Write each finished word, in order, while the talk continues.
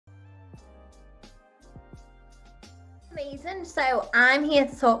Amazing. So I'm here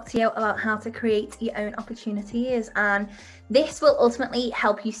to talk to you about how to create your own opportunities, and this will ultimately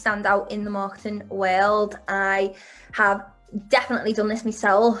help you stand out in the marketing world. I have definitely done this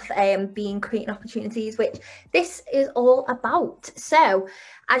myself, being creating opportunities, which this is all about. So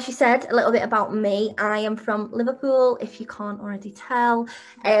as you said, a little bit about me. I am from Liverpool, if you can't already tell.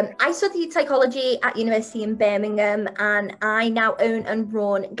 I studied psychology at university in Birmingham, and I now own and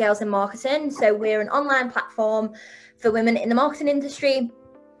run Girls in Marketing. So we're an online platform for women in the marketing industry.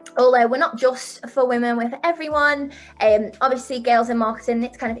 Although we're not just for women, we're for everyone. Obviously, Girls in Marketing,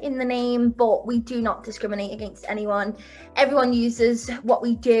 it's kind of in the name, but we do not discriminate against anyone. Everyone uses what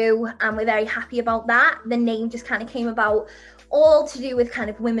we do, and we're very happy about that. The name just kind of came about all to do with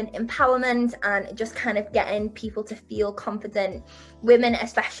kind of women empowerment and just kind of getting people to feel confident. Women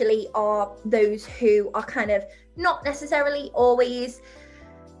especially are those who are kind of not necessarily always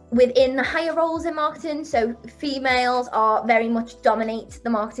within the higher roles in marketing. So females are very much dominate the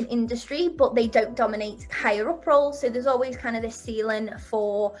marketing industry, but they don't dominate higher up roles. So there's always kind of this ceiling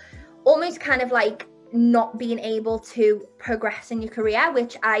for almost kind of like not being able to progress in your career,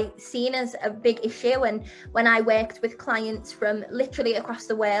 which I seen as a big issue. And when I worked with clients from literally across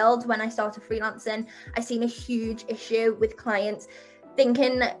the world, when I started freelancing, I seen a huge issue with clients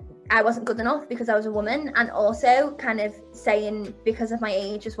thinking I wasn't good enough because I was a woman, and also kind of saying because of my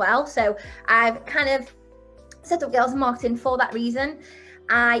age as well. So I've kind of set up Girls in Marketing for that reason.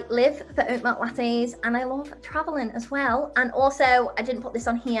 I live for oat milk lattes, and I love traveling as well. And also, I didn't put this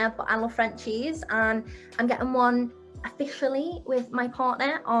on here, but I love Frenchies, and I'm getting one officially with my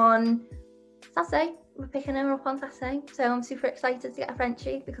partner on Saturday. We're picking her up on Saturday, so I'm super excited to get a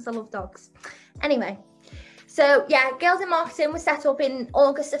Frenchie because I love dogs. Anyway, so yeah, Girls in Marketing was set up in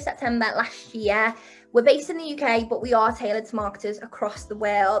August of September last year. We're based in the UK, but we are tailored to marketers across the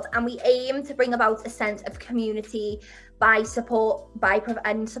world, and we aim to bring about a sense of community by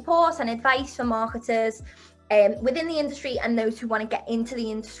providing support and advice for marketers within the industry and those who want to get into the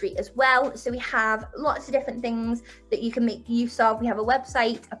industry as well. So we have lots of different things that you can make use of. We have a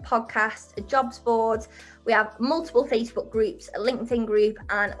website, a podcast, a jobs board. We have multiple Facebook groups, a LinkedIn group,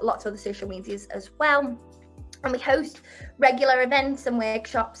 and lots of other social medias as well. And we host regular events and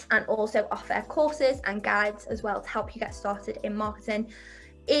workshops, and also offer courses and guides as well to help you get started in marketing.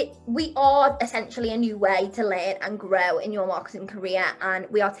 We are essentially a new way to learn and grow in your marketing career, and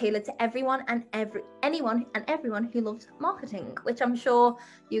we are tailored to everyone and everyone who loves marketing, which I'm sure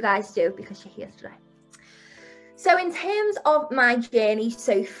you guys do because you're here today. So in terms of my journey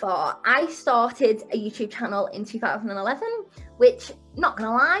so far, I started a YouTube channel in 2011, which, not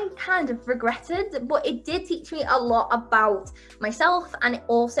gonna lie, kind of regretted, but it did teach me a lot about myself and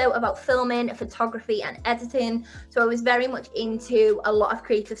also about filming, photography and editing. So I was very much into a lot of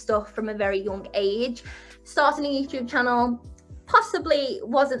creative stuff from a very young age. Starting a YouTube channel possibly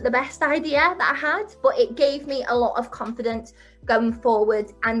wasn't the best idea that I had, but it gave me a lot of confidence going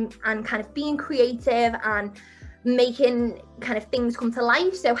forward and kind of being creative and making kind of things come to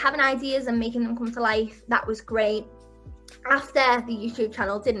life. So having ideas and making them come to life, that was great. After the YouTube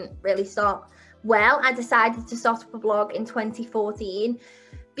channel didn't really start well, I decided to start up a blog in 2014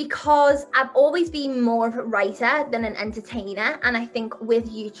 because I've always been more of a writer than an entertainer. And I think with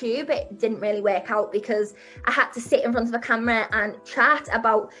YouTube, it didn't really work out because I had to sit in front of a camera and chat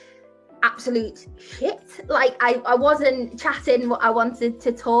about absolute shit. Like I wasn't chatting what I wanted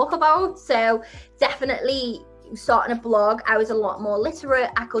to talk about. So definitely starting a blog, I was a lot more literate.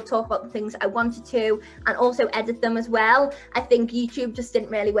 I could talk about the things I wanted to and also edit them as well. I think YouTube just didn't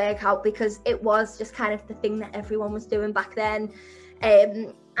really work out because it was just kind of the thing that everyone was doing back then.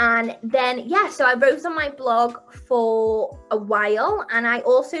 And then, yeah, so I wrote on my blog for a while, and I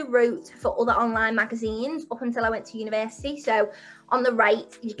also wrote for other online magazines up until I went to university. So on the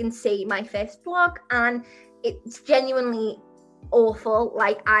right, you can see my first blog, and it's genuinely awful.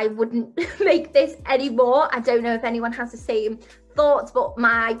 Like, I wouldn't make this anymore. I don't know if anyone has the same thoughts, but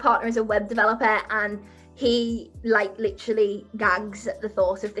my partner is a web developer, and he like literally gags at the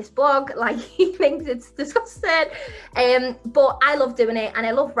thought of this blog. Like, he thinks it's disgusting, but I love doing it and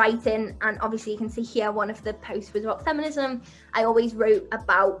I love writing. And obviously you can see here one of the posts was about feminism. I always wrote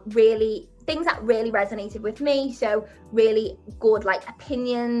about really things that really resonated with me, so really good like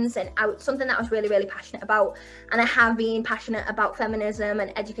opinions and something that I was really, really passionate about. And I have been passionate about feminism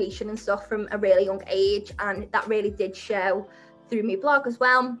and education and stuff from a really young age, and that really did show through my blog as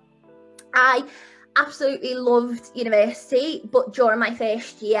well. I absolutely loved university, but during my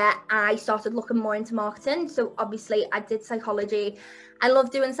first year I started looking more into marketing. So obviously I did psychology. I love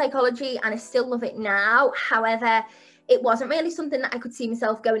doing psychology and I still love it now. However, it wasn't really something that I could see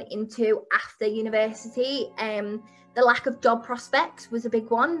myself going into after university. The lack of job prospects was a big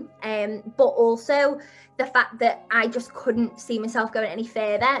one, but also the fact that I just couldn't see myself going any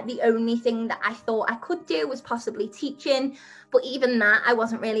further. The only thing that I thought I could do was possibly teaching, but even that I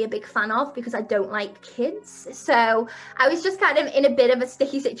wasn't really a big fan of because I don't like kids. So I was just kind of in a bit of a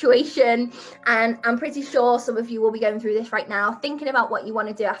sticky situation, and I'm pretty sure some of you will be going through this right now, thinking about what you want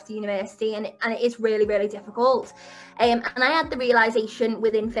to do after university, and it is really, really difficult. And I had the realization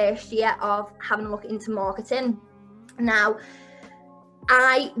within first year of having a look into marketing. Now,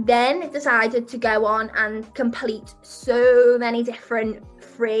 I then decided to go on and complete so many different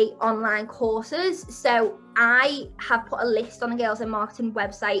free online courses. So I have put a list on the Girls in Marketing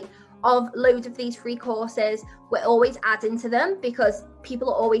website of loads of these free courses. We're always adding to them because people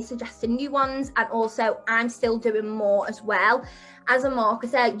are always suggesting new ones, and also I'm still doing more as well. As a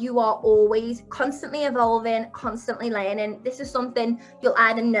marketer, you are always constantly evolving, constantly learning. This is something you'll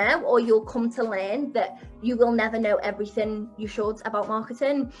either know or you'll come to learn, that you will never know everything you should about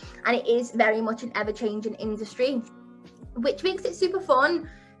marketing, and it is very much an ever-changing industry, which makes it super fun,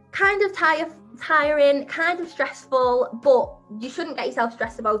 kind of tiring, kind of stressful, but you shouldn't get yourself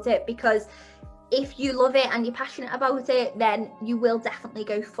stressed about it, because if you love it and you're passionate about it, then you will definitely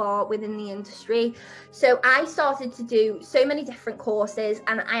go far within the industry. So I started to do so many different courses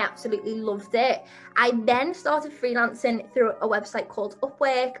and I absolutely loved it. I then started freelancing through a website called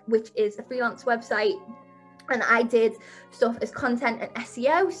Upwork, which is a freelance website. And I did stuff as content and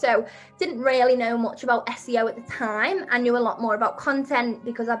SEO. So didn't really know much about SEO at the time. I knew a lot more about content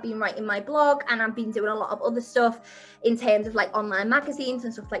because I've been writing my blog and I've been doing a lot of other stuff in terms of like online magazines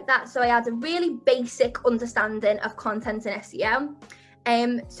and stuff like that. So I had a really basic understanding of content and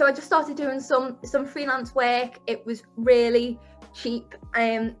SEO. So I just started doing some freelance work. It was really cheap.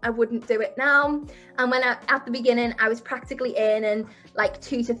 I wouldn't do it now. And when at the beginning, I was practically earning like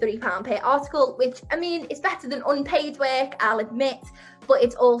 £2 to £3 per article, which I mean, it's better than unpaid work, I'll admit, but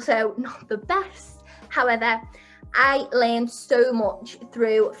it's also not the best. However, I learned so much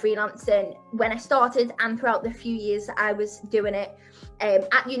through freelancing when I started and throughout the few years that I was doing it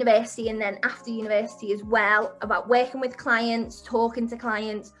at university and then after university as well, about working with clients, talking to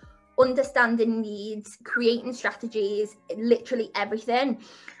clients, understanding needs, creating strategies, literally everything.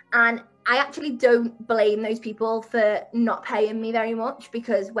 And I actually don't blame those people for not paying me very much,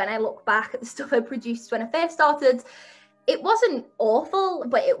 because when I look back at the stuff I produced when I first started, it wasn't awful,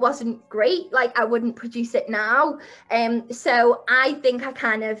 but it wasn't great. Like, I wouldn't produce it now. So I think I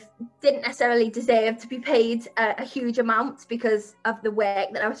kind of didn't necessarily deserve to be paid a huge amount because of the work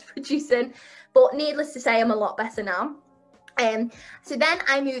that I was producing. But needless to say, I'm a lot better now. So then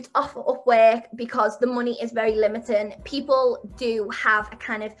I moved off of Upwork because the money is very limiting. People do have a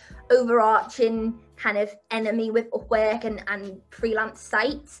kind of overarching kind of enemy with Upwork and freelance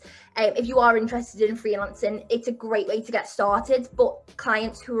sites. If you are interested in freelancing, it's a great way to get started, but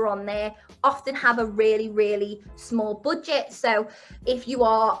clients who are on there often have a really, really small budget. So if you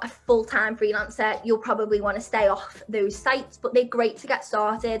are a full-time freelancer, you'll probably want to stay off those sites, but they're great to get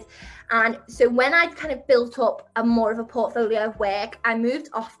started. And so when I'd kind of built up a more of a portfolio of work, I moved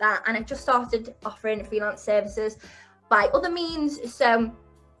off that and I just started offering freelance services by other means. So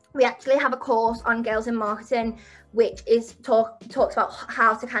we actually have a course on Girls in Marketing, which is talks about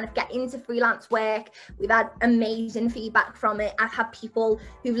how to kind of get into freelance work. We've had amazing feedback from it. I've had people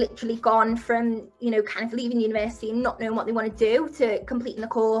who've literally gone from, kind of leaving university and not knowing what they want to do to completing the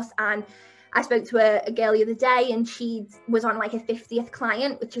course. And I spoke to a girl the other day and she was on like a 50th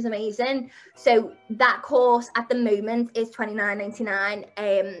client, which is amazing. So that course at the moment is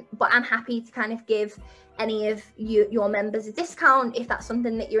 $29.99, but I'm happy to kind of give any of your members a discount if that's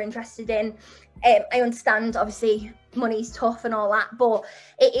something that you're interested in. I understand obviously money's tough and all that, but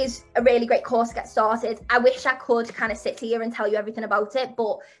it is a really great course to get started. I wish I could kind of sit here and tell you everything about it,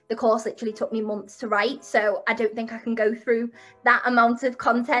 but the course literally took me months to write, so I don't think I can go through that amount of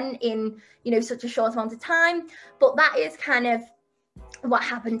content in such a short amount of time. But that is kind of what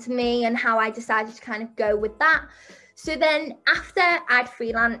happened to me and how I decided to kind of go with that. So then after I'd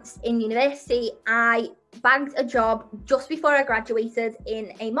freelanced in university, I bagged a job just before I graduated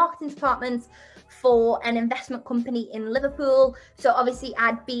in a marketing department for an investment company in Liverpool. So obviously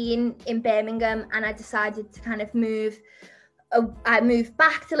I'd been in Birmingham and I decided to kind of move. I moved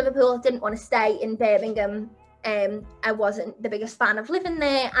back to Liverpool. I didn't want to stay in Birmingham. I wasn't the biggest fan of living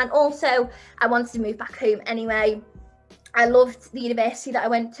there. And also I wanted to move back home anyway. I loved the university that I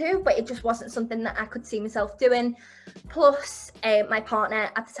went to, but it just wasn't something that I could see myself doing. Plus, my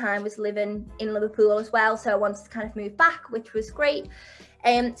partner at the time was living in Liverpool as well, so I wanted to kind of move back, which was great.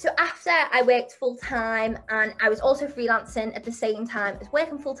 So after I worked full-time and I was also freelancing at the same time as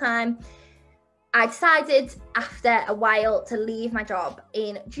working full-time, I decided after a while to leave my job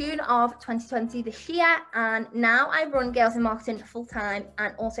in June of 2020 this year, and now I run Girls in Marketing full-time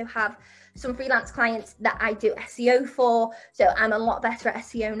and also have some freelance clients that I do SEO for. So I'm a lot better at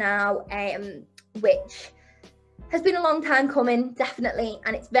SEO now, which has been a long time coming, definitely,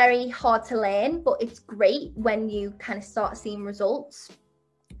 and it's very hard to learn, but it's great when you kind of start seeing results.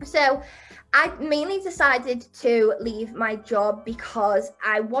 So I mainly decided to leave my job because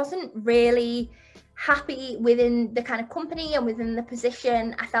I wasn't really happy within the kind of company and within the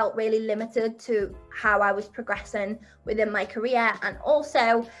position. I felt really limited to how I was progressing within my career, and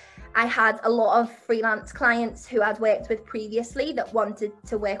also I had a lot of freelance clients who I'd worked with previously that wanted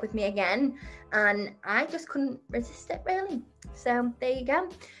to work with me again, and I just couldn't resist it really. So there you go.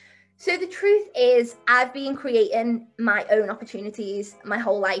 So the truth is, I've been creating my own opportunities my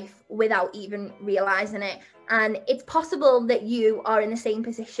whole life without even realizing it. And it's possible that you are in the same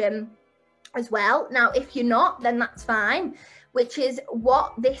position as well. Now, if you're not, then that's fine, which is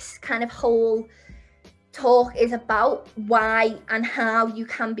what this kind of whole talk is about, why and how you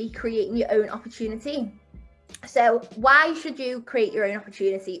can be creating your own opportunity. So why should you create your own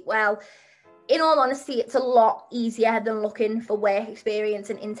opportunity? Well, in all honesty, it's a lot easier than looking for work experience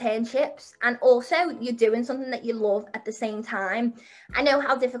and internships. And also you're doing something that you love at the same time. I know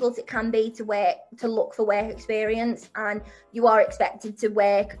how difficult it can be to look for work experience, and you are expected to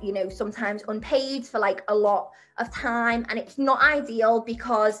work, you know, sometimes unpaid for like a lot of time. And it's not ideal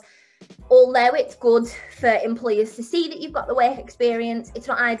because although it's good for employers to see that you've got the work experience, it's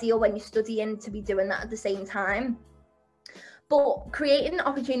not ideal when you're studying to be doing that at the same time. But creating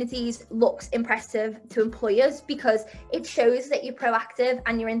opportunities looks impressive to employers because it shows that you're proactive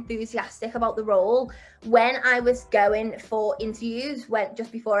and you're enthusiastic about the role. When I was going for interviews,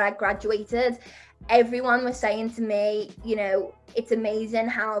 just before I graduated, everyone was saying to me, you know, it's amazing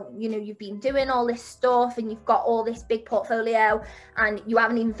how, you know, you've been doing all this stuff and you've got all this big portfolio and you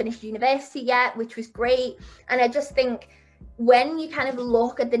haven't even finished university yet, which was great. And I just think, when you kind of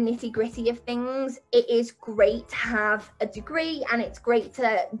look at the nitty gritty of things, it is great to have a degree and it's great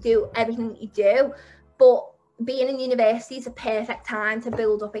to do everything that you do. But being in university is a perfect time to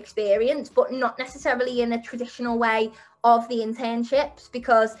build up experience, but not necessarily in a traditional way of the internships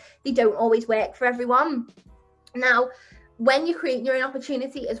because they don't always work for everyone. Now, when you create your own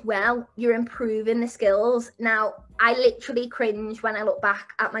opportunity as well, you're improving the skills. Now, I literally cringe when I look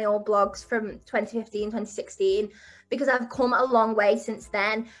back at my old blogs from 2015, 2016, because I've come a long way since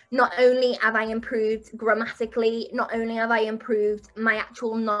then. Not only have I improved grammatically, not only have I improved my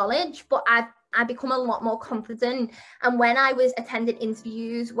actual knowledge, but I've become a lot more confident. And when I was attending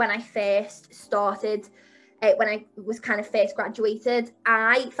interviews, when I first started, when I was kind of first graduated,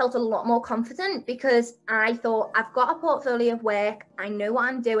 I felt a lot more confident because I thought, I've got a portfolio of work, I know what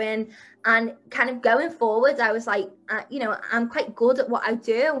I'm doing, and kind of going forward, I was like, you know, I'm quite good at what I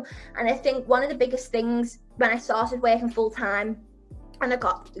do. And I think one of the biggest things when I started working full-time and I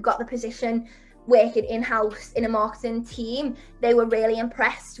got the position working in-house in a marketing team, they were really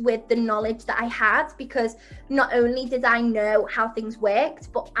impressed with the knowledge that I had, because not only did I know how things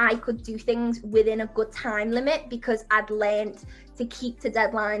worked, but I could do things within a good time limit because I'd learned to keep to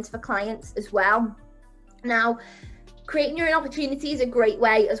deadlines for clients as well. Now, creating your own opportunity is a great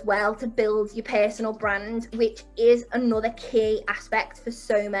way as well to build your personal brand, which is another key aspect for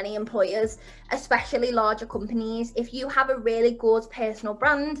so many employers, especially larger companies. If you have a really good personal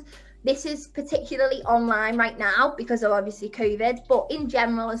brand, this is particularly online right now because of obviously COVID, but in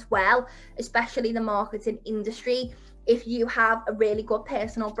general as well, especially the marketing industry, if you have a really good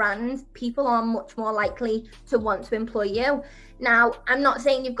personal brand, people are much more likely to want to employ you. Now, I'm not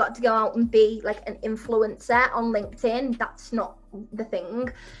saying you've got to go out and be like an influencer on LinkedIn. That's not the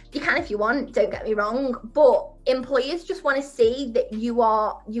thing. You can if you want, don't get me wrong, but employers just want to see that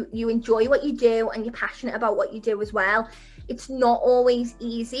you enjoy what you do and you're passionate about what you do as well. It's not always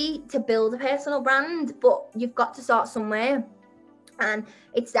easy to build a personal brand, but you've got to start somewhere. And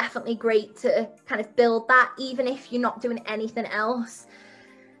it's definitely great to kind of build that, even if you're not doing anything else.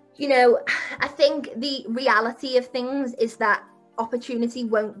 You know, I think the reality of things is that opportunity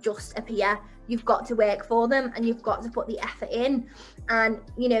won't just appear. You've got to work for them and you've got to put the effort in. And,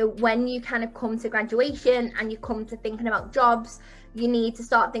 you know, when you kind of come to graduation and you come to thinking about jobs, you need to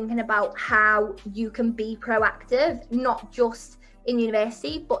start thinking about how you can be proactive, not just in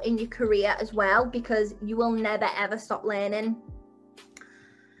university, but in your career as well, because you will never, ever stop learning.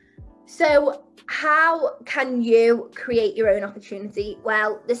 So how can you create your own opportunity?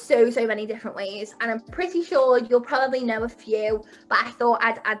 Well, there's so many different ways, and I'm pretty sure you'll probably know a few, but I thought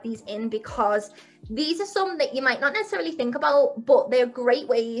I'd add these in because these are some that you might not necessarily think about, but they're great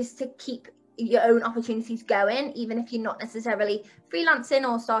ways to keep your own opportunities going, even if you're not necessarily freelancing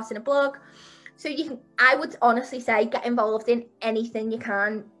or starting a blog. So I would honestly say, get involved in anything you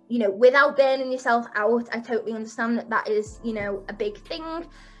can, without burning yourself out. I totally understand that is, a big thing.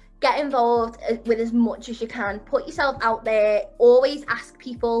 Get involved with as much as you can. Put yourself out there. Always ask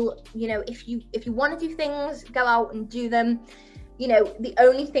people, if you want to do things, go out and do them. The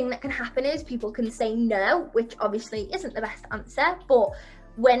only thing that can happen is people can say no, which obviously isn't the best answer. But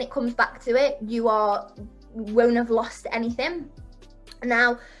when it comes back to it, you won't have lost anything.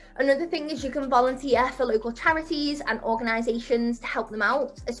 Now, another thing is you can volunteer for local charities and organisations to help them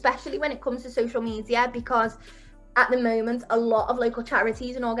out, especially when it comes to social media, because at the moment, a lot of local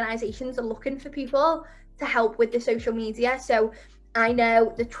charities and organisations are looking for people to help with the social media. So I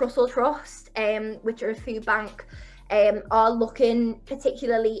know the Trussell Trust, which are a food bank, are looking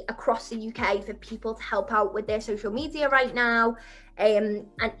particularly across the UK for people to help out with their social media right now. And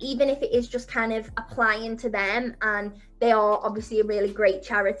even if it is just kind of applying to them, and they are obviously a really great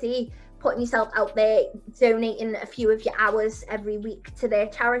charity, putting yourself out there, donating a few of your hours every week to their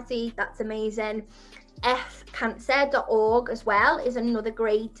charity, that's amazing. fcancer.org as well is another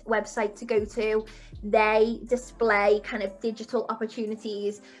great website to go to. They display kind of digital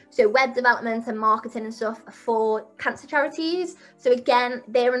opportunities, so web development and marketing and stuff for cancer charities. So again,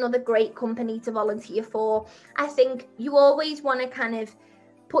 they're another great company to volunteer for. I think you always want to kind of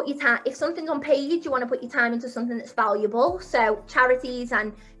put your time, if something's unpaid, you want to put your time into something that's valuable. So charities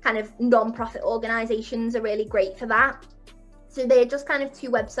and kind of non-profit organizations are really great for that. So they're just kind of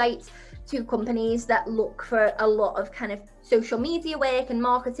two websites, two companies that look for a lot of kind of social media work and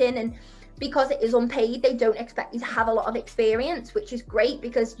marketing. And because it is unpaid, they don't expect you to have a lot of experience, which is great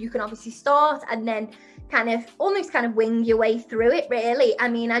because you can obviously start and then almost wing your way through it, really. I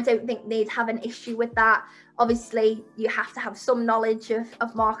mean, I don't think they'd have an issue with that. Obviously, you have to have some knowledge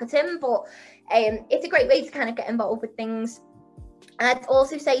of marketing, but it's a great way to kind of get involved with things. And I'd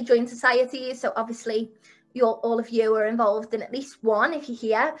also say join societies. So obviously, all of you are involved in at least one if you're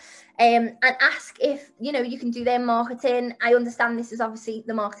here, and ask if you can do their marketing. I understand this is obviously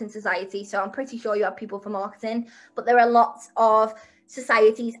the Marketing Society, so I'm pretty sure you have people for marketing, but there are lots of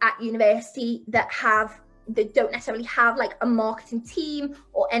societies at university that don't necessarily have like a marketing team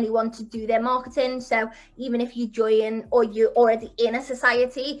or anyone to do their marketing. So even if you join or you're already in a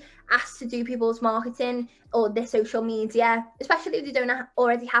society, ask to do people's marketing or their social media, especially if they don't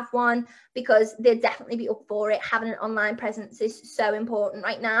already have one, because they'll definitely be up for it. Having an online presence is so important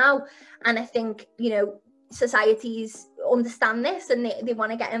right now. And I think, societies understand this and they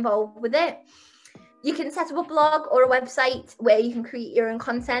want to get involved with it. You can set up a blog or a website where you can create your own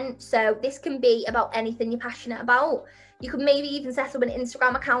content. So this can be about anything you're passionate about. You can maybe even set up an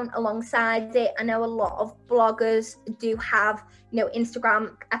Instagram account alongside it. I know a lot of bloggers do have,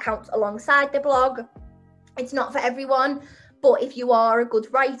 Instagram accounts alongside their blog. It's not for everyone, but if you are a good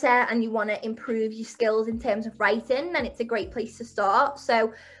writer and you want to improve your skills in terms of writing, then it's a great place to start.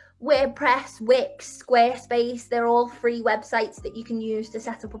 So WordPress, Wix, Squarespace, they're all free websites that you can use to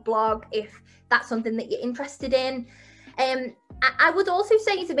set up a blog if that's something that you're interested in. I would also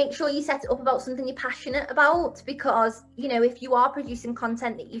say to make sure you set it up about something you're passionate about, because, if you are producing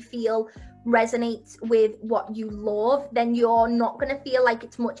content that you feel resonates with what you love, then you're not going to feel like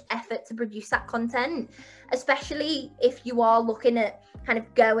it's much effort to produce that content, especially if you are looking at kind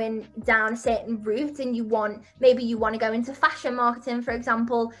of going down a certain route and maybe you want to go into fashion marketing, for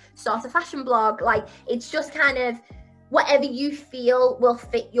example, start a fashion blog. Like, it's just kind of whatever you feel will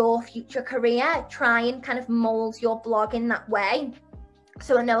fit your future career. Try and kind of mold your blog in that way.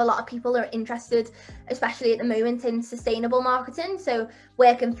 So I know a lot of people are interested, especially at the moment, in sustainable marketing. So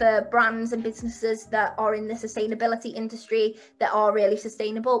working for brands and businesses that are in the sustainability industry that are really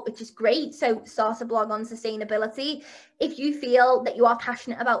sustainable, which is great. So start a blog on sustainability. If you feel that you are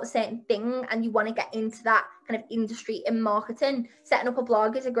passionate about a certain thing and you want to get into that kind of industry in marketing, setting up a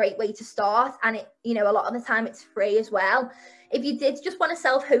blog is a great way to start. And it, a lot of the time it's free as well. If you did just want to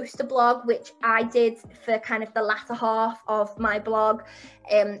self-host a blog, which I did for kind of the latter half of my blog,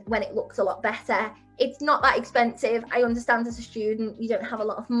 when it looked a lot better, it's not that expensive. I understand as a student, you don't have a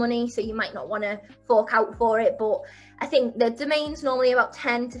lot of money, so you might not want to fork out for it. But I think the domain's normally about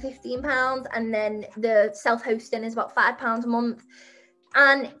 £10 to £15, and then the self-hosting is about £5 a month.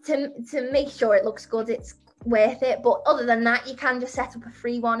 And to make sure it looks good, it's worth it. But other than that, you can just set up a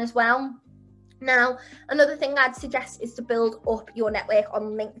free one as well. Now, another thing I'd suggest is to build up your network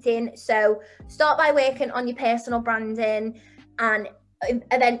on LinkedIn. So start by working on your personal branding, and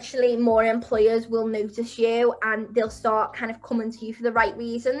eventually more employers will notice you and they'll start kind of coming to you for the right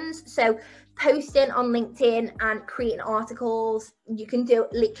reasons. So posting on LinkedIn and creating articles, you can do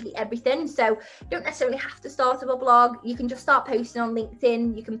literally everything. So you don't necessarily have to start up a blog. You can just start posting on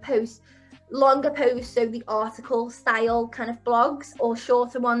LinkedIn. You can post longer posts, so the article style kind of blogs, or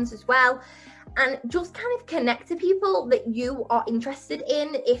shorter ones as well, and just kind of connect to people that you are interested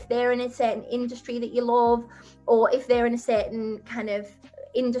in. If they're in a certain industry that you love, or if they're in a certain kind of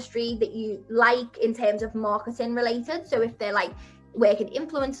industry that you like in terms of marketing related. So if they're like work in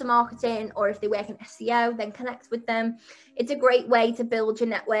influencer marketing, or if they work in SEO, then connect with them. It's a great way to build your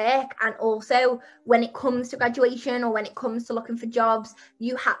network. And also when it comes to graduation, or when it comes to looking for jobs,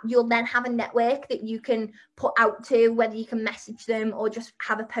 you'll then have a network that you can put out to, whether you can message them or just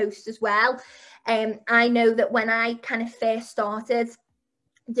have a post as well. I know that when I kind of first started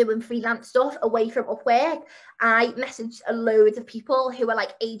doing freelance stuff away from Upwork, I messaged a load of people who are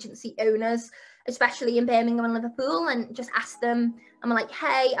like agency owners, especially in Birmingham and Liverpool, and just asked them, I'm like,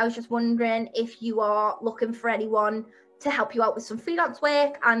 hey, I was just wondering if you are looking for anyone to help you out with some freelance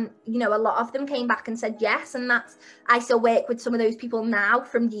work. And you know, a lot of them came back and said yes, and that's, I still work with some of those people now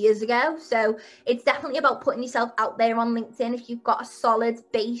from years ago. So it's definitely about putting yourself out there on LinkedIn. If you've got a solid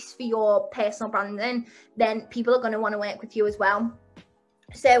base for your personal branding, then people are going to want to work with you as well.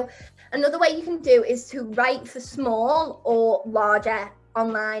 So another way you can do is to write for small or larger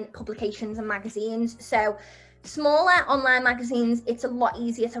online publications and magazines. So smaller online magazines, it's a lot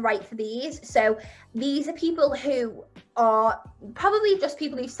easier to write for these. So these are people who are probably just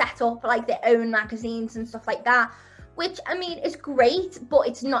people who set up like their own magazines and stuff like that, which I mean is great, but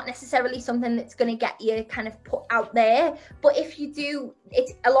it's not necessarily something that's going to get you kind of put out there. But if you do,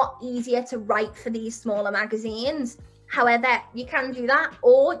 it's a lot easier to write for these smaller magazines. However, you can do that,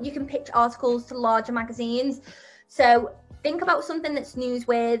 or you can pitch articles to larger magazines. So think about something that's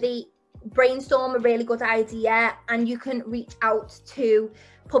newsworthy, brainstorm a really good idea, and you can reach out to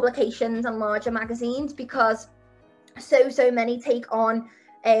publications and larger magazines, because so many take on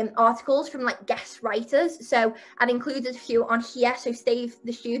articles from like guest writers. So I've included a few on here. So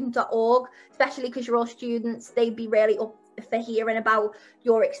savethestudent.org, especially because you're all students, they'd be really up for hearing about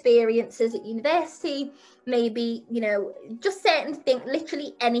your experiences at university. Maybe, you know, just certain things,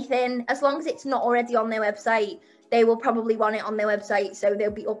 literally anything, as long as it's not already on their website, they will probably want it on their website, so they'll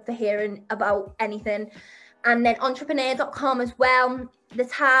be up for hearing about anything. And then entrepreneur.com as well. The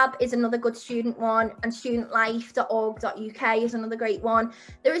Tab is another good student one, and studentlife.org.uk is another great one.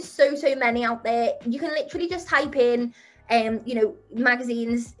 There is so many out there. You can literally just type in you know,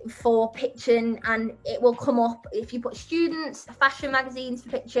 magazines for pitching, and it will come up. If you put students, fashion magazines for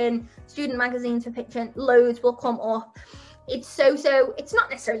pitching, student magazines for pitching, loads will come up. It's so it's not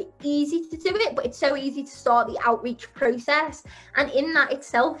necessarily easy to do it, but it's so easy to start the outreach process. And in that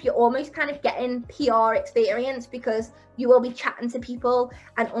itself, you're almost kind of getting PR experience, because you will be chatting to people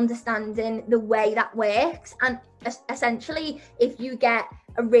and understanding the way that works. And essentially, if you get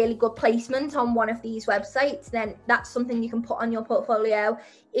a really good placement on one of these websites, then that's something you can put on your portfolio.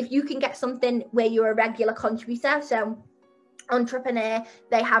 If you can get something where you're a regular contributor, so Entrepreneur,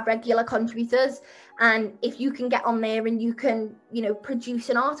 they have regular contributors, and if you can get on there and you can, you know, produce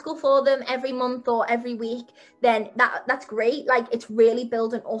an article for them every month or every week, then that's great. Like, it's really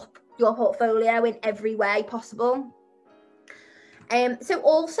building up your portfolio in every way possible. So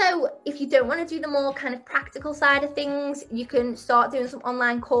also, if you don't want to do the more kind of practical side of things, you can start doing some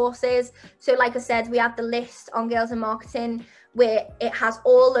online courses. So like I said, we have the list on Girls in Marketing, where it has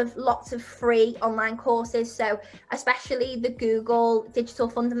lots of free online courses. So especially the Google Digital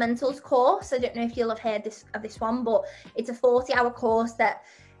Fundamentals course. I don't know if you'll have heard of this one, but it's a 40-hour course that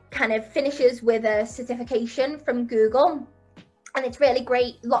kind of finishes with a certification from Google. And it's really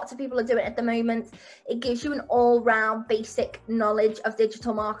great. Lots of people are doing it at the moment. It gives you an all-round basic knowledge of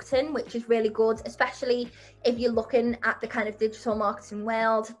digital marketing, which is really good, especially if you're looking at the kind of digital marketing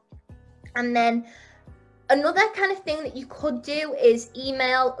world. And then another kind of thing that you could do is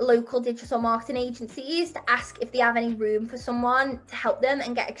email local digital marketing agencies to ask if they have any room for someone to help them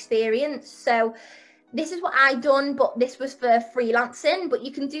and get experience. So this is what I done, but this was for freelancing, but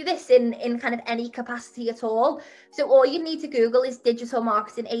you can do this in kind of any capacity at all. So all you need to Google is digital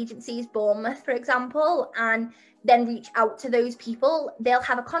marketing agencies Bournemouth, for example, and then reach out to those people. They'll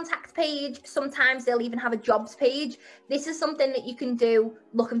have a contact page. Sometimes they'll even have a jobs page. This is something that you can do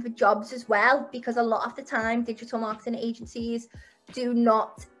looking for jobs as well, because a lot of the time digital marketing agencies do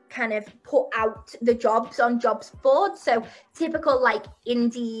not kind of put out the jobs on jobs boards. So typical like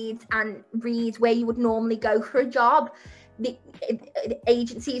Indeed and Reed, where you would normally go for a job, the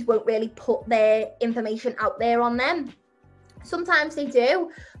agencies won't really put their information out there on them. Sometimes they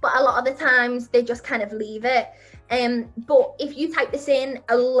do, but a lot of the times they just kind of leave it. But if you type this in,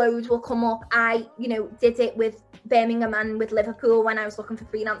 a load will come up. I, did it with Birmingham and with Liverpool when I was looking for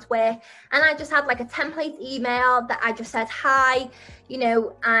freelance work, and I just had like a template email that I just said, hi,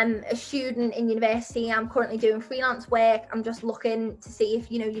 I'm a student in university, I'm currently doing freelance work, I'm just looking to see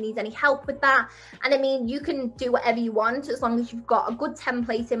if you need any help with that. And I mean, you can do whatever you want as long as you've got a good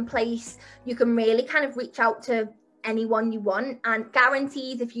template in place. You can really kind of reach out to anyone you want, and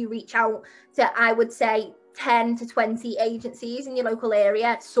guaranteed if you reach out to, I would say, 10 to 20 agencies in your local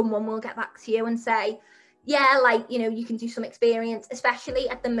area, someone will get back to you and say, yeah, like, you can do some experience, especially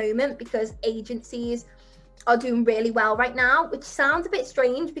at the moment, because agencies are doing really well right now, which sounds a bit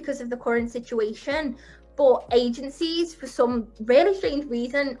strange because of the current situation, but agencies, for some really strange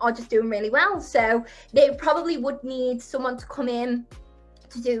reason, are just doing really well. So they probably would need someone to come in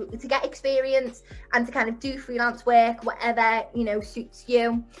to get experience and to kind of do freelance work, whatever suits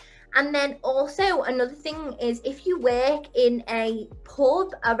you. And then also another thing is, if you work in a pub,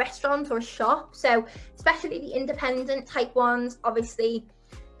 a restaurant, or a shop, so especially the independent type ones, obviously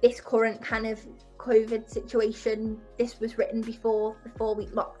this current kind of COVID situation, this was written before the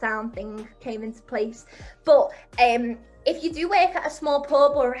 4-week lockdown thing came into place, but if you do work at a small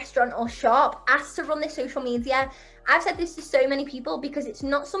pub or a restaurant or shop, ask to run their social media. I've said this to so many people because it's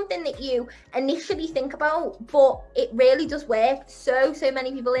not something that you initially think about, but it really does work. So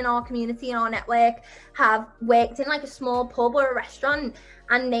many people in our community and our network have worked in like a small pub or a restaurant,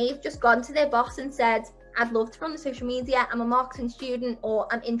 and they've just gone to their boss and said, I'd love to run the social media, I'm a marketing student, or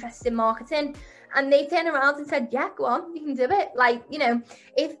I'm interested in marketing. And they turned around and said, yeah, go on, you can do it. Like,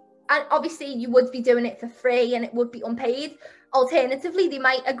 and obviously you would be doing it for free and it would be unpaid. Alternatively, they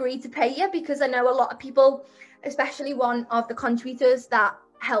might agree to pay you, because I know a lot of people, especially one of the contributors that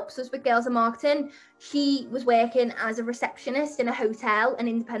helps us with Girls in Marketing, she was working as a receptionist in a hotel, an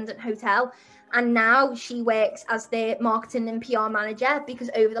independent hotel, and now she works as the marketing and PR manager, because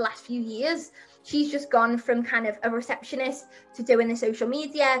over the last few years, she's just gone from kind of a receptionist to doing the social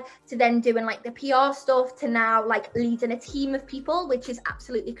media, to then doing like the PR stuff, to now like leading a team of people, which is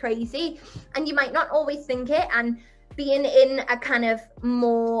absolutely crazy. And you might not always think it, and being in a kind of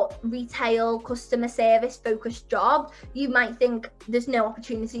more retail customer service focused job, you might think there's no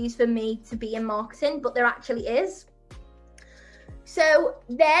opportunities for me to be in marketing, but there actually is. So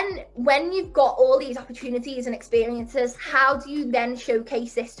then when you've got all these opportunities and experiences, how do you then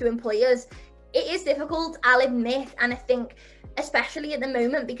showcase this to employers? It is difficult, I'll admit, and I think especially at the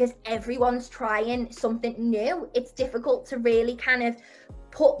moment, because everyone's trying something new, it's difficult to really kind of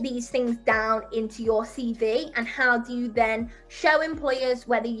put these things down into your CV. And how do you then show employers,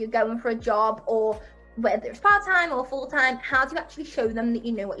 whether you're going for a job or whether it's part-time or full-time, how do you actually show them that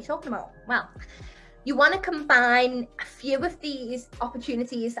you know what you're talking about? Well, you want to combine a few of these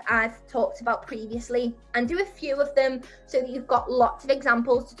opportunities that I've talked about previously and do a few of them so that you've got lots of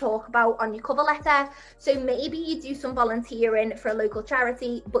examples to talk about on your cover letter. So maybe you do some volunteering for a local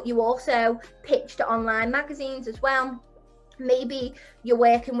charity, but you also pitch to online magazines as well. Maybe you're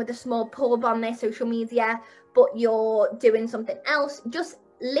working with a small pub on their social media, but you're doing something else. Just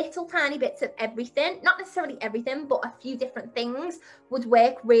little tiny bits of everything, not necessarily everything, but a few different things would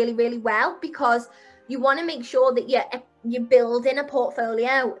work really, really well, because you want to make sure that you're building a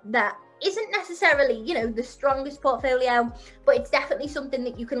portfolio that isn't necessarily, the strongest portfolio, but it's definitely something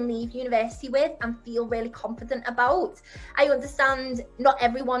that you can leave university with and feel really confident about. I understand not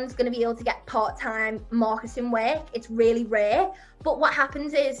everyone's going to be able to get part-time marketing work. It's really rare. But what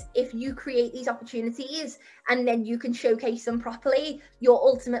happens is, if you create these opportunities and then you can showcase them properly, you're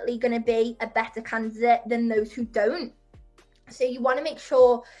ultimately going to be a better candidate than those who don't. So you want to make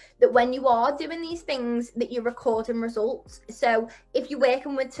sure that when you are doing these things, that you're recording results. So if you're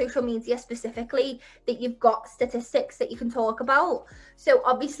working with social media specifically, that you've got statistics that you can talk about. So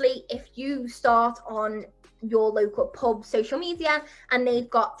obviously, if you start on your local pub social media and they've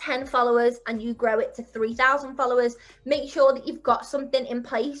got 10 followers and you grow it to 3,000 followers, make sure that you've got something in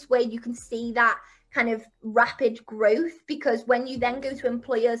place where you can see that kind of rapid growth. Because when you then go to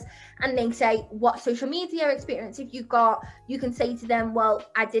employers and they say, what social media experience have you got, you can say to them, well,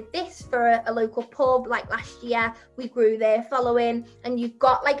 I did this for a local pub, like last year we grew their following, and you've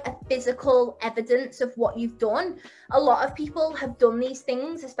got like a physical evidence of what you've done. A lot of people have done these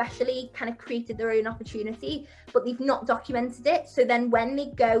things, especially kind of created their own opportunity, but they've not documented it. So then when they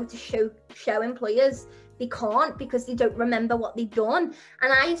go to show employers, they can't because they don't remember what they've done.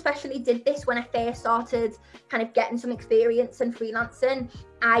 And I especially did this when I first started kind of getting some experience in freelancing.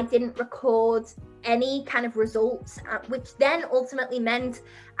 I didn't record any kind of results, which then ultimately meant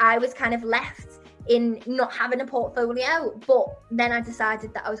I was kind of left in not having a portfolio. But then I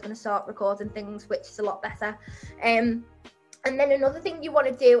decided that I was going to start recording things, which is a lot better. And then another thing you want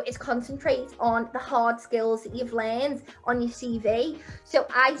to do is concentrate on the hard skills that you've learned on your CV. So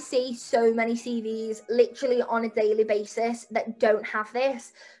I see so many CVs literally on a daily basis that don't have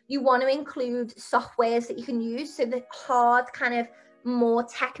this. You want to include softwares that you can use. So the hard kind of more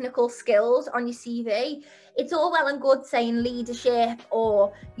technical skills on your CV. It's all well and good saying leadership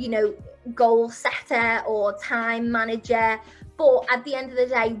or, you know, goal setter or time manager. But at the end of the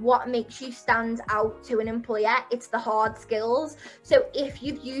day, what makes you stand out to an employer? It's the hard skills. So if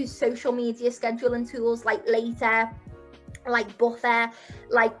you've used social media scheduling tools like Later, like Buffer,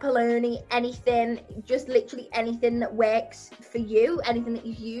 like Poloni, anything, just literally anything that works for you, anything that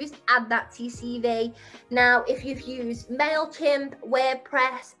you've used, add that to your CV. Now, if you've used MailChimp,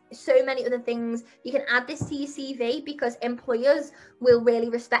 WordPress, so many other things, you can add this to your CV because employers will really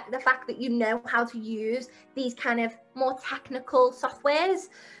respect the fact that you know how to use these kind of more technical softwares.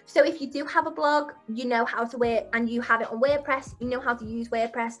 So if you do have a blog, you know how to work, and you have it on WordPress, you know how to use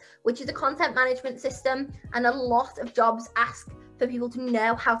WordPress, which is a content management system, and a lot of jobs ask for people to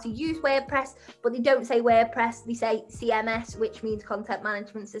know how to use WordPress, but they don't say WordPress, they say CMS, which means content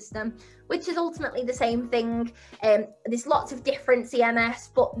management system, which is ultimately the same thing. There's lots of different CMS,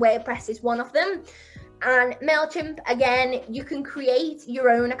 but WordPress is one of them. And MailChimp, again, you can create your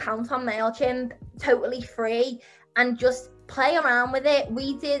own account on MailChimp totally free and just play around with it.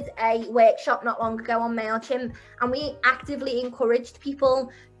 We did a workshop not long ago on MailChimp, and we actively encouraged people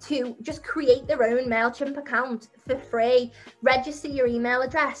to just create their own MailChimp account for free, register your email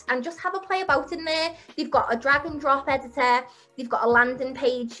address, and just have a play about in there. They've got a drag and drop editor, they've got a landing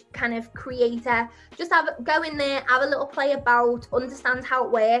page kind of creator. Just go in there, have a little play about, understand how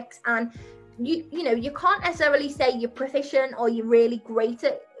it works. And you know, you can't necessarily say you're proficient or you're really great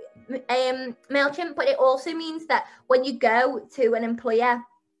at MailChimp, but it also means that when you go to an employer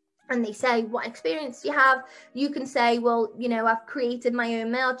and they say, what experience do you have? You can say, well, you know, I've created my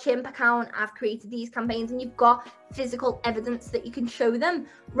own MailChimp account, I've created these campaigns, and you've got physical evidence that you can show them,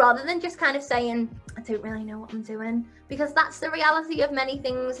 rather than just kind of saying, I don't really know what I'm doing. Because that's the reality of many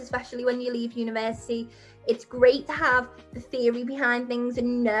things, especially when you leave university. It's great to have the theory behind things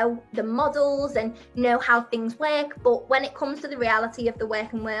and know the models and know how things work, but when it comes to the reality of the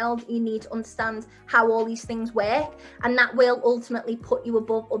working world, you need to understand how all these things work, and that will ultimately put you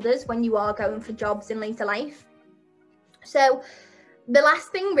above others when you are going for jobs in later life. So the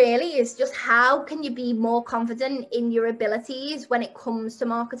last thing really is just how can you be more confident in your abilities when it comes to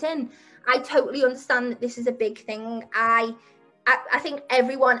marketing? I totally understand that this is a big thing. I think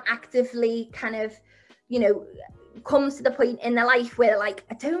everyone actively kind of, you know, comes to the point in their life where like,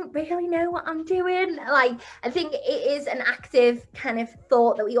 I don't really know what I'm doing. Like, I think it is an active kind of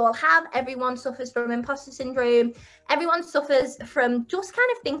thought that we all have. Everyone suffers from imposter syndrome. Everyone suffers from just kind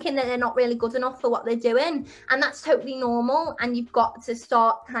of thinking that they're not really good enough for what they're doing. And that's totally normal. And you've got to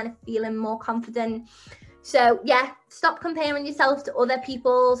start kind of feeling more confident. So yeah, stop comparing yourself to other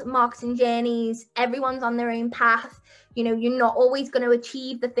people's marketing journeys. Everyone's on their own path. You know, you're not always going to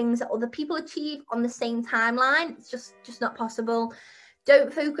achieve the things that other people achieve on the same timeline. It's just not possible.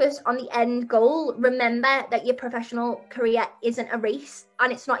 Don't focus on the end goal. Remember that your professional career isn't a race,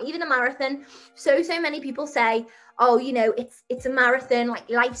 and it's not even a marathon. So many people say, oh, you know, it's a marathon, like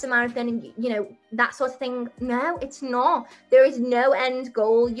life's a marathon, and you know, that sort of thing. No, it's not. There is no end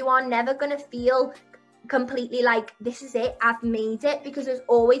goal. You are never going to feel completely like this is it, I've made it, because there's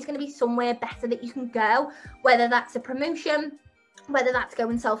always going to be somewhere better that you can go, whether that's a promotion, whether that's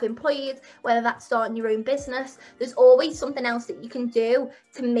going self-employed, whether that's starting your own business. There's always something else that you can do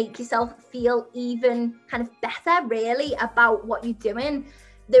to make yourself feel even kind of better really about what you're doing.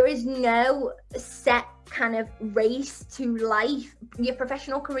 There is no set kind of race to life, your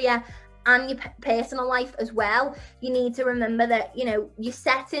professional career and your personal life as well. You need to remember that, you know, you're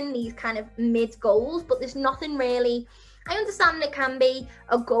setting these kind of mid goals, but there's nothing really, I understand there can be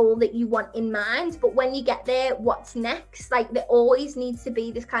a goal that you want in mind, but when you get there, what's next? Like, there always needs to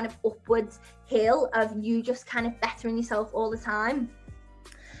be this kind of upwards hill of you just kind of bettering yourself all the time.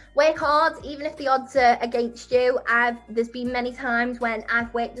 Work hard, even if the odds are against you. There's been many times when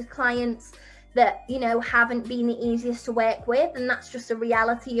I've worked with clients that, you know, haven't been the easiest to work with, and that's just a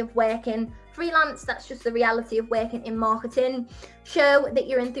reality of working freelance. That's just the reality of working in marketing. Show that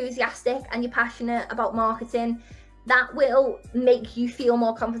you're enthusiastic and you're passionate about marketing. that will make you feel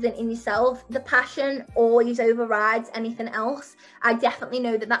more confident in yourself. The passion always overrides anything else. I definitely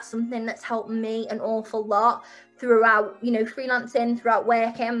know that that's something that's helped me an awful lot throughout, you know, freelancing, throughout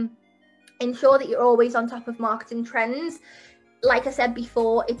working. Ensure that you're always on top of marketing trends. Like I said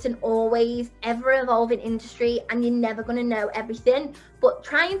before, it's an always ever evolving industry and you're never going to know everything, but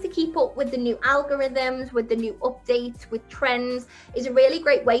trying to keep up with the new algorithms, with the new updates, with trends is a really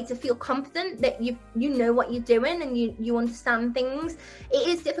great way to feel confident that you know what you're doing and you understand things. It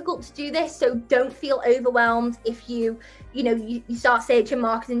is difficult to do this, so don't feel overwhelmed if you start searching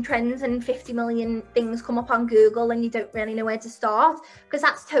marketing trends and 50 million things come up on Google and you don't really know where to start, because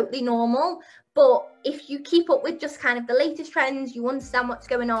that's totally normal. But if you keep up with just kind of the latest trends, you understand what's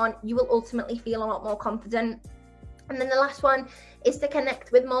going on, you will ultimately feel a lot more confident. And then the last one is to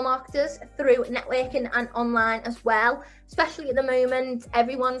connect with more marketers through networking and online as well. Especially at the moment,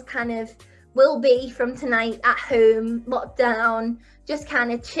 everyone's kind of will be from tonight at home, locked down, just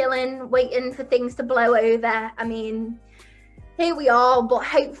kind of chilling, waiting for things to blow over. I mean, here we are, but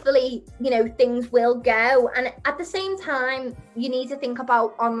hopefully, you know, things will go. And at the same time, you need to think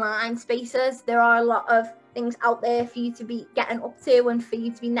about online spaces. There are a lot of things out there for you to be getting up to and for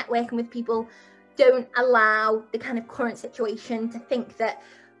you to be networking with people. Don't allow the kind of current situation to think that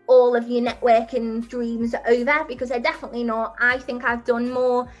all of your networking dreams are over, because they're definitely not. I think I've done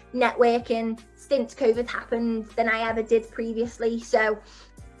more networking since COVID happened than I ever did previously. So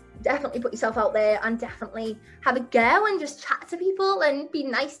definitely put yourself out there and definitely have a go and just chat to people and be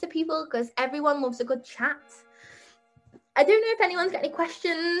nice to people, because everyone loves a good chat. I don't know if anyone's got any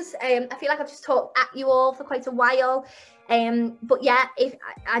questions. I feel like I've just talked at you all for quite a while. But yeah, if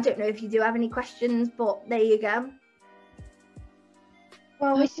I don't know if you do have any questions, but there you go.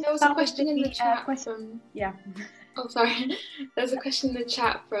 Well, there was a question in the chat from Oh, sorry. There's a question in the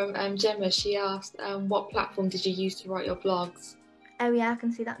chat from Gemma. She asked, what platform did you use to write your blogs? Oh yeah, I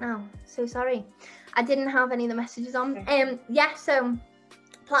can see that now. So sorry, I didn't have any of the messages on. So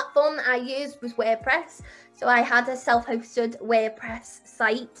platform I used was WordPress. So I had a self-hosted WordPress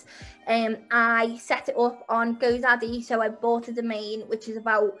site. I set it up on GoDaddy. So I bought a domain, which is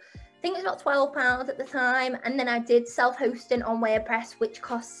about, I think it was about £12 at the time. And then I did self-hosting on WordPress, which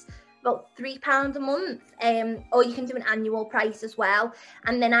costs about £3 a month, or you can do an annual price as well.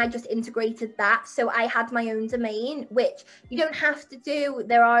 And then I just integrated that. So I had my own domain, which you don't have to do.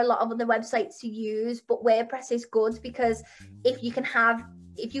 There are a lot of other websites to use, but WordPress is good because if you can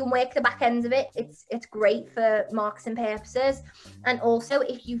work the back end of it, it's great for marketing purposes. And also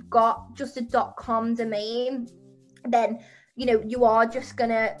if you've got just a .com domain, then you are just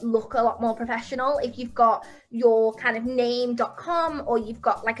gonna look a lot more professional. If you've got your kind of name.com, or you've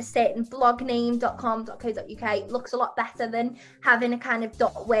got like a certain blog name.com.co.uk, it looks a lot better than having a kind of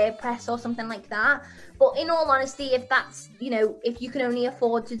 .wordpress or something like that. But in all honesty, if that's, if you can only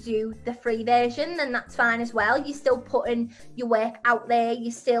afford to do the free version, then that's fine as well. You're still putting your work out there,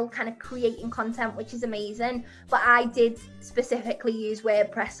 you're still kind of creating content, which is amazing. But I did specifically use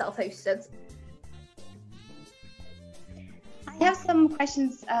WordPress self-hosted. I have some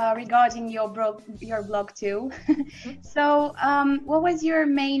questions regarding your blog too. So, what was your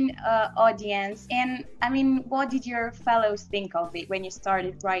main audience, and I mean, what did your fellows think of it when you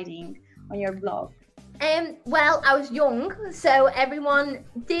started writing on your blog? Well, I was young, so everyone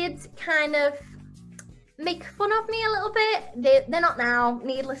did kind of make fun of me a little bit. They're not now,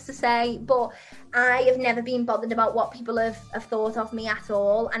 needless to say, but I have never been bothered about what people have thought of me at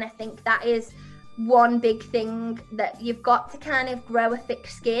all, and I think that is one big thing, that you've got to kind of grow a thick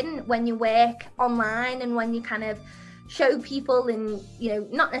skin when you work online and when you kind of show people, and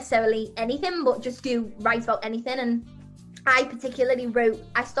not necessarily anything, but just do write about anything. And I particularly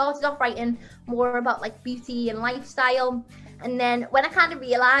I started off writing more about like beauty and lifestyle, and then when I kind of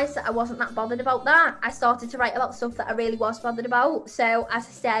realized that I wasn't that bothered about that, I started to write about stuff that I really was bothered about. So as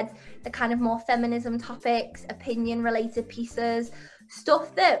I said, the kind of more feminism topics, opinion related pieces,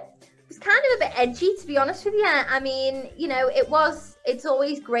 stuff that was kind of a bit edgy, to be honest with you. I mean, it's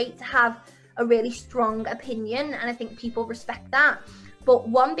always great to have a really strong opinion, and I think people respect that. But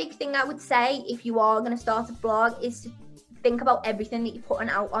one big thing I would say, if you are going to start a blog, is to think about everything that you're putting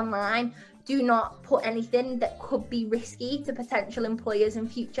out online. Do not put anything that could be risky to potential employers in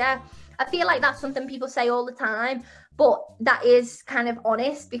future. I feel like that's something people say all the time, but that is kind of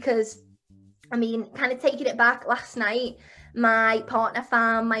honest, because I mean, kind of taking it back, last night my partner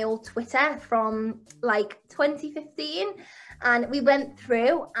found my old Twitter from like 2015, and we went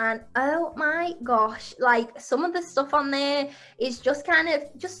through, and oh my gosh, like some of the stuff on there is just kind of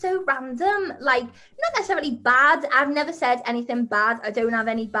just so random, like not necessarily bad. I've never said anything bad. I don't have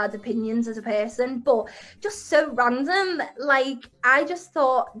any bad opinions as a person, but just so random. Like I just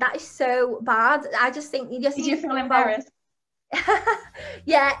thought that is so bad. I just think you just Did you feel embarrassed?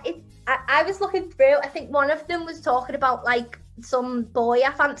 Yeah, I was looking through. I think one of them was talking about like some boy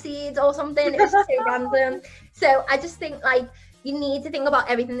I fancied or something. It was just so random. So I just think like you need to think about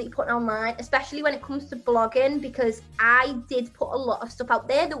everything that you put online, especially when it comes to blogging, because I did put a lot of stuff out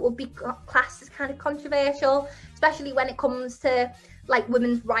there that would be classed as kind of controversial, especially when it comes to like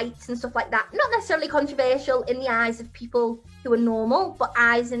women's rights and stuff like that. Not necessarily controversial in the eyes of people who are normal, but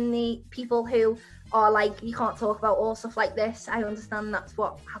eyes in the people who are like, you can't talk about all stuff like this. I understand that's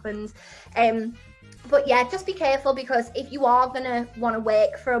what happens. But yeah, just be careful, because if you are going to want to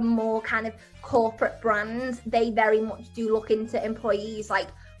work for a more kind of corporate brand, they very much do look into employees like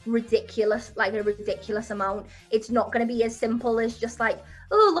a ridiculous amount. It's not going to be as simple as just like,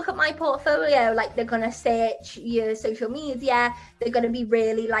 oh, look at my portfolio. Like they're going to search your social media. They're going to be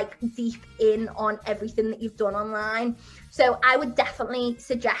really like deep in on everything that you've done online. So I would definitely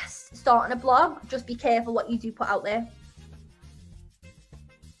suggest starting a blog. Just be careful what you do put out there.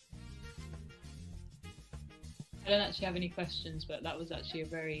 I don't actually have any questions, but that was actually a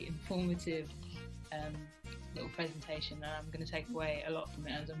very informative little presentation, and I'm going to take away a lot from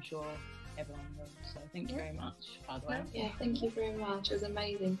it, as I'm sure everyone will. So thank you very much, by the way. Yeah, thank you very much. It was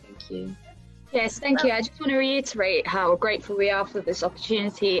amazing. Thank you. Yes, thank you. I just want to reiterate how grateful we are for this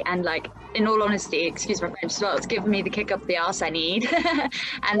opportunity, and like, in all honesty, excuse my French as well, it's given me the kick up the arse I need.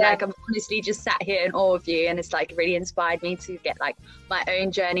 And like, I'm honestly just sat here in awe of you, and it's like really inspired me to get like my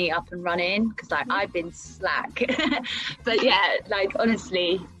own journey up and running, because like I've been slack. But yeah, like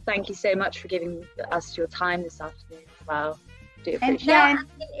honestly, thank you so much for giving us your time this afternoon as well. Do appreciate it.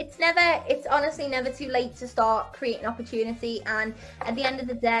 Yeah, it's honestly never too late to start creating opportunity, and at the end of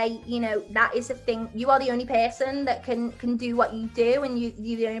the day, you know, that is the thing. You are the only person that can do what you do, and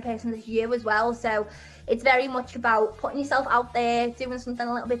you're the only person that's you as well. So it's very much about putting yourself out there, doing something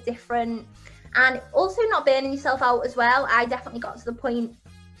a little bit different, and also not burning yourself out as well. I definitely got to the point,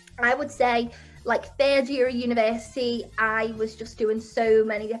 I would say, like third year of university, I was just doing so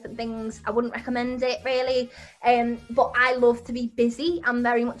many different things. I wouldn't recommend it really, but I love to be busy. I'm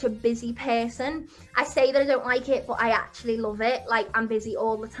very much a busy person. I say that I don't like it, but I actually love it. Like I'm busy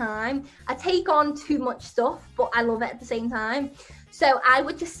all the time. I take on too much stuff, but I love it at the same time. So I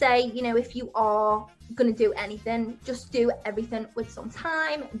would just say, you know, if you are going to do anything, just do everything with some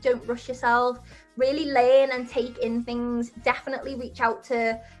time. Don't rush yourself. Really learn and take in things. Definitely reach out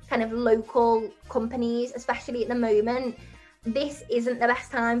to kind of local companies, especially at the moment. This isn't the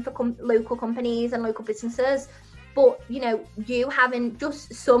best time for local companies and local businesses, but you know, you having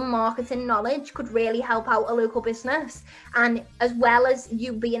just some marketing knowledge could really help out a local business. And as well as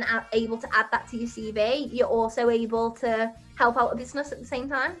you being able to add that to your CV, you're also able to help out a business at the same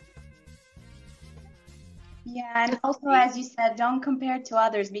time. Yeah, and also, as you said, don't compare to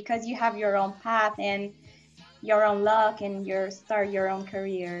others, because you have your own path and your own luck, and start your own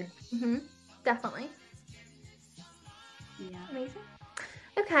career. Definitely. Yeah. Amazing.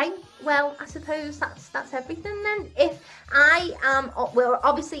 Okay, well, I suppose that's everything then. If we're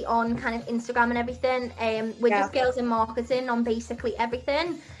obviously on kind of Instagram and everything. We're just Girls in Marketing on basically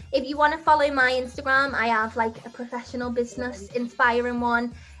everything. If you want to follow my Instagram, I have like a professional business inspiring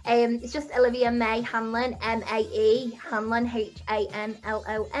one. It's just Olivia May Hanlon, M-A-E Hanlon,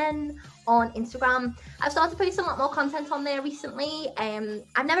 H-A-N-L-O-N on Instagram. I've started posting a lot more content on there recently.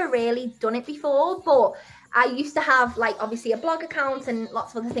 I've never really done it before, but I used to have like obviously a blog account and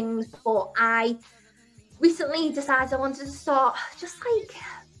lots of other things, but I recently decided I wanted to start just like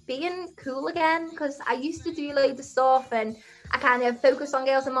being cool again, because I used to do loads of stuff and I kind of focused on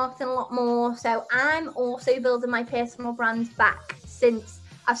Girls in Marketing a lot more. So I'm also building my personal brand back since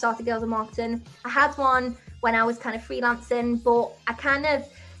I've started Girls in Marketing. I had one when I was kind of freelancing, but I kind of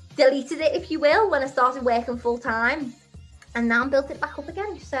deleted it, if you will, when I started working full time, and now I'm built it back up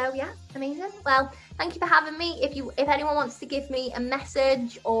again. So yeah, amazing. Well, thank you for having me. If anyone wants to give me a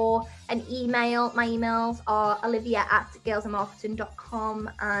message or an email, my emails are olivia@girlsinmarketing.com.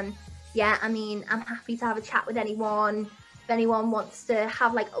 And yeah, I mean, I'm happy to have a chat with anyone. If anyone wants to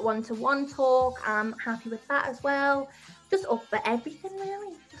have like a one-to-one talk, I'm happy with that as well. Just up for everything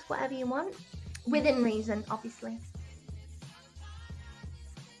really, just whatever you want, within reason, obviously.